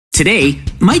Today,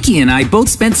 Mikey and I both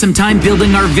spent some time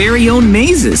building our very own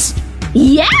mazes.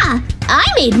 Yeah! I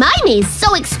made my maze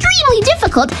so extremely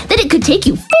difficult that it could take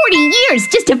you 40 years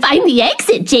just to find the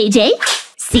exit, JJ.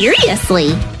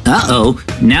 Seriously. Uh-oh,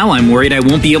 now I'm worried I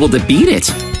won't be able to beat it.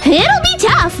 It'll be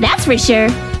tough, that's for sure.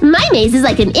 My maze is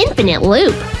like an infinite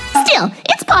loop. Still,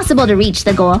 it's possible to reach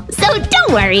the goal, so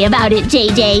don't worry about it,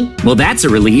 JJ. Well, that's a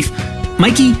relief.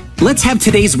 Mikey, let's have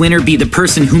today's winner be the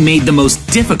person who made the most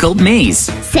difficult maze.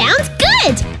 Sounds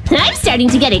good! I'm starting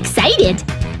to get excited.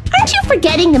 Aren't you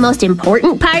forgetting the most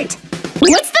important part?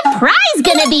 What's the prize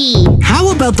gonna be?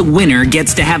 How about the winner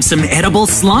gets to have some edible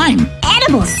slime?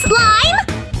 Edible slime?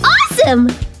 Awesome!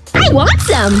 I want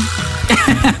some!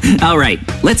 All right,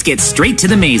 let's get straight to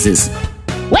the mazes.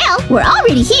 Well, we're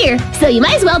already here, so you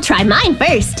might as well try mine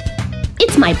first.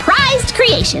 It's my prized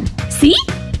creation. See?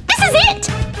 This is it!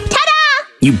 Ta-da!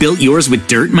 You built yours with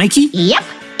dirt, Mikey? Yep,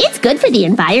 it's good for the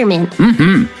environment.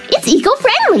 It's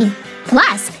eco-friendly.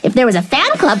 Plus, if there was a fan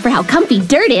club for how comfy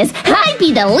dirt is, I'd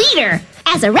be the leader.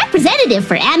 As a representative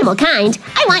for animal kind,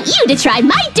 I want you to try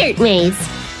my dirt maze.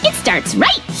 It starts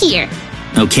right here.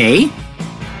 Okay.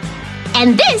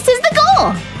 And this is the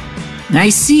goal. I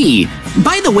see.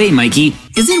 By the way, Mikey,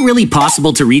 is it really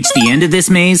possible to reach the end of this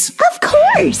maze? Of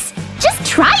course. Just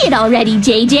try it already,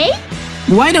 JJ.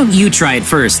 Why don't you try it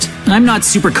first? I'm not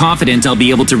super confident I'll be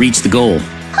able to reach the goal.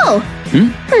 Oh.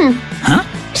 Huh?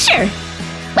 Sure.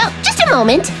 Well, just a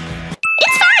moment.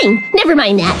 It's fine. Never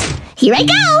mind that. Here I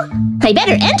go. I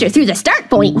better enter through the start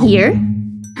point here.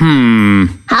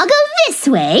 I'll go this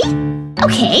way.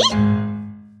 Okay.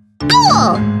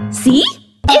 Cool. See?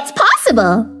 It's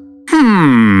possible.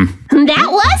 That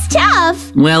was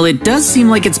tough. Well, it does seem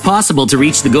like it's possible to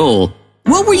reach the goal.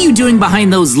 What were you doing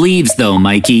behind those leaves, though,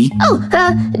 Mikey? Oh,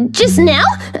 just now?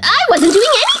 I wasn't doing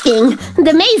anything.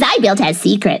 The maze I built has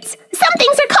secrets. Some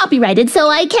things are copyrighted, so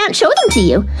I can't show them to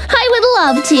you. I would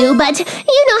love to, but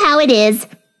you know how it is.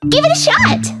 Give it a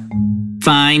shot.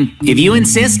 Fine. If you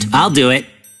insist, I'll do it.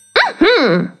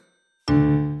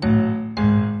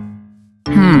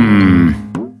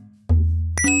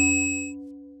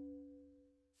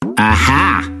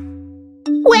 Aha!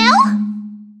 Well?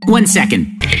 1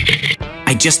 second.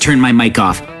 I just turned my mic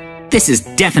off. This is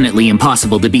definitely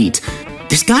impossible to beat.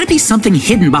 There's gotta be something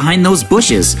hidden behind those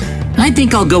bushes. I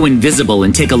think I'll go invisible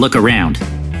and take a look around.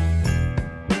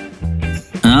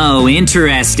 Oh,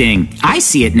 interesting. I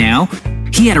see it now.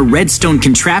 He had a redstone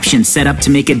contraption set up to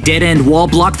make a dead-end wall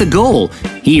block the goal.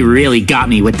 He really got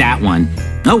me with that one.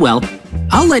 Oh well,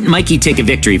 I'll let Mikey take a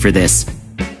victory for this.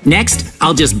 Next,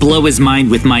 I'll just blow his mind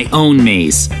with my own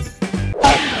maze.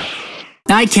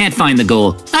 I can't find the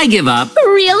goal. I give up.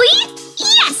 Really?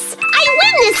 Yes! I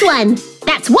win this one!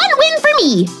 That's one win for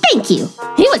me. Thank you.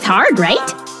 It was hard,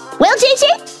 right? Well,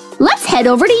 JJ, let's head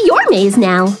over to your maze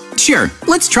now. Sure,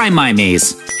 let's try my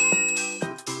maze.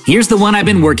 Here's the one I've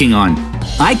been working on.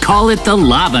 I call it the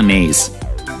lava maze.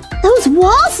 Those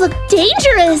walls look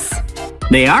dangerous.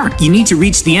 They are. You need to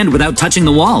reach the end without touching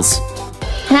the walls.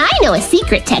 I know a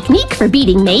secret technique for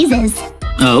beating mazes.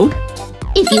 Oh?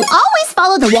 If you always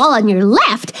follow the wall on your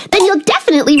left, then you'll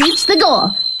definitely reach the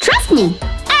goal. Trust me,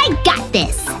 I got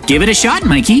this. Give it a shot,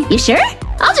 Mikey. You sure?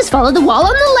 I'll just follow the wall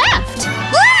on the left.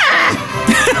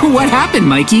 Ah! What happened,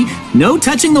 Mikey? No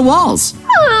touching the walls.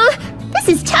 This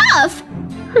is tough.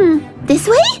 This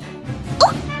way?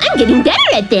 Oh, I'm getting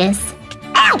better at this.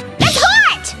 Ow, that's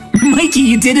hot! Mikey,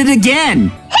 you did it again.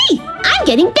 Hey, I'm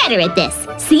getting better at this.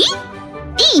 See?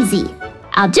 Easy.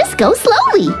 I'll just go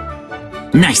slowly.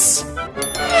 Nice.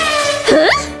 Huh?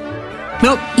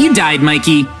 Oh, you died,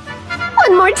 Mikey.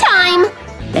 One more time.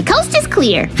 The coast is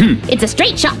clear. It's a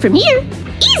straight shot from here.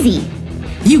 Easy.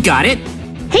 You got it.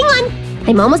 Hang on.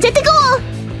 I'm almost at the goal.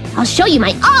 I'll show you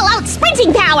my all-out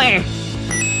sprinting power.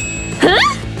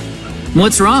 Huh?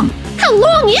 What's wrong? How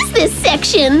long is this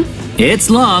section? It's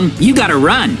long. You gotta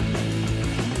run.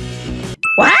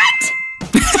 What?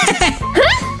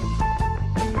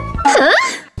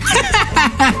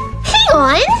 Hang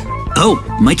on.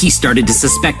 Oh, Mikey started to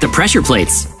suspect the pressure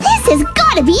plates. This has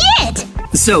gotta be it.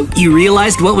 So, you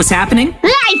realized what was happening?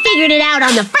 I figured it out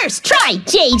on the first try,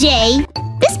 JJ.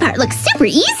 This part looks super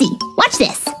easy. Watch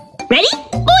this. Ready?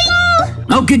 Boing!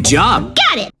 Oh, good job.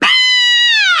 Got it.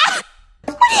 Ah!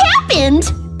 What happened?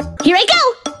 Here I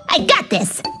go. I got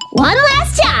this. One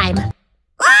last time.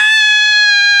 Ah!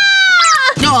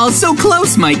 Oh, so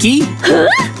close, Mikey. Huh?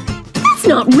 That's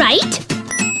not right.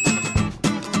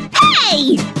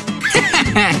 Hey!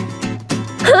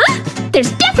 Huh?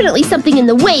 There's definitely something in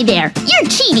the way there. You're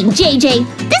cheating, JJ.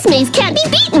 This maze can't be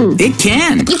beaten. It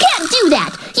can. You can't do that.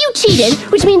 You cheated,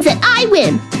 which means that I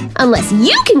win. Unless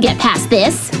you can get past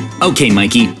this. Okay,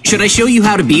 Mikey, should I show you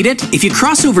how to beat it? If you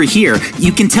cross over here,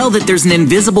 you can tell that there's an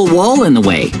invisible wall in the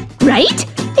way. Right?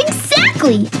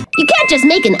 Exactly! You can't just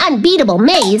make an unbeatable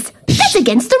maze. That's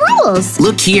against the rules.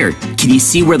 Look here. Can you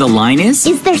see where the line is?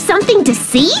 Is there something to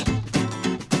see?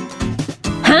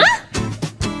 Huh?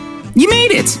 You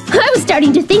made it! I was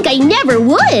starting to think I never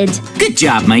would. Good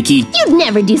job, Mikey. You'd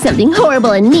never do something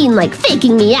horrible and mean like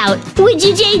faking me out, would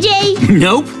you, JJ?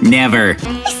 Nope, never.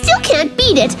 I still can't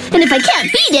beat it, and if I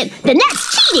can't beat it, then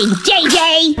that's cheating,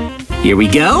 JJ! Here we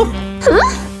go.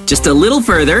 Huh? Just a little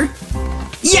further.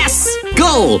 Yes!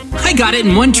 Goal! I got it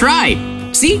in one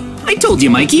try. See? I told you,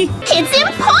 Mikey. It's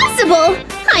impossible!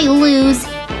 I lose.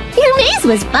 Your maze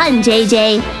was fun,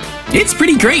 JJ. It's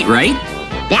pretty great, right?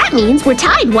 That means we're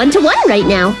tied 1-1 right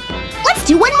now. Let's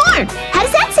do one more. How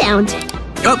does that sound?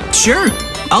 Oh, sure.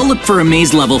 I'll look for a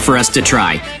maze level for us to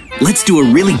try. Let's do a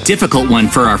really difficult one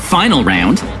for our final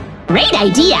round. Great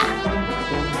idea.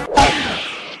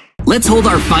 Let's hold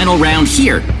our final round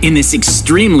here, in this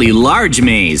extremely large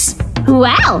maze.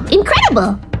 Wow,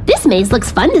 incredible! This maze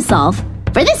looks fun to solve.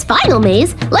 For this final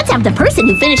maze, let's have the person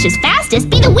who finishes fastest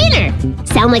be the winner.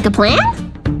 Sound like a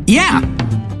plan? Yeah.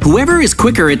 Whoever is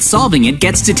quicker at solving it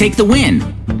gets to take the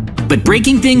win. But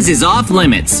breaking things is off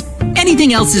limits.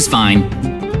 Anything else is fine.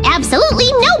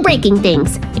 Absolutely no breaking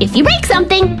things. If you break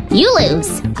something, you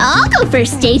lose. I'll go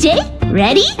first, JJ.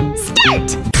 Ready?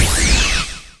 Start!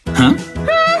 Huh?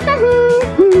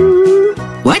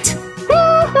 What?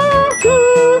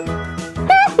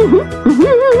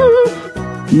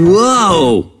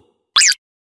 Whoa!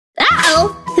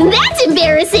 Uh-oh! That's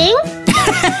embarrassing!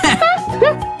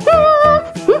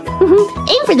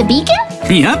 Aim for the beacon?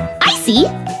 Yep. I see!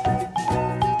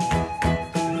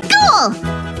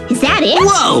 Cool! Is that it?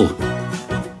 Whoa!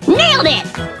 Nailed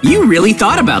it! You really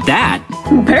thought about that.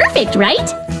 Perfect, right?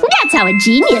 That's how a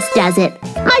genius does it.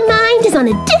 My mind is on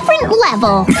a different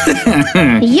level.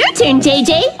 Your turn,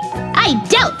 JJ. I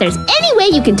doubt there's any way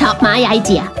you can top my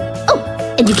idea. Oh,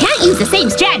 and you can't use the same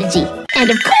strategy. And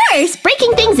of course,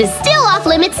 breaking things is still off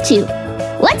limits too.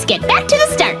 Let's get back to the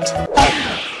start.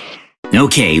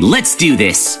 Okay, let's do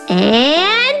this.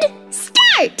 And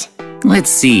start! Let's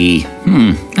see.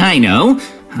 I know.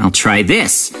 I'll try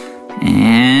this.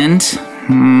 And...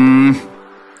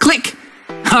 click!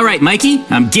 All right, Mikey,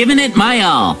 I'm giving it my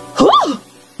all.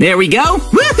 There we go.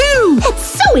 Woohoo! That's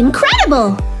so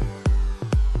incredible!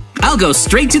 I'll go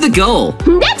straight to the goal.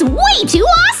 That's way too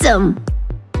awesome!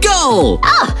 Goal!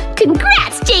 Oh,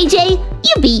 congrats, JJ!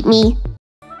 You beat me.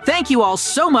 Thank you all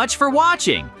so much for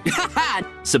watching.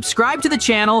 Subscribe to the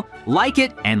channel, like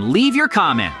it, and leave your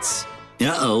comments.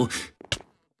 Uh-oh.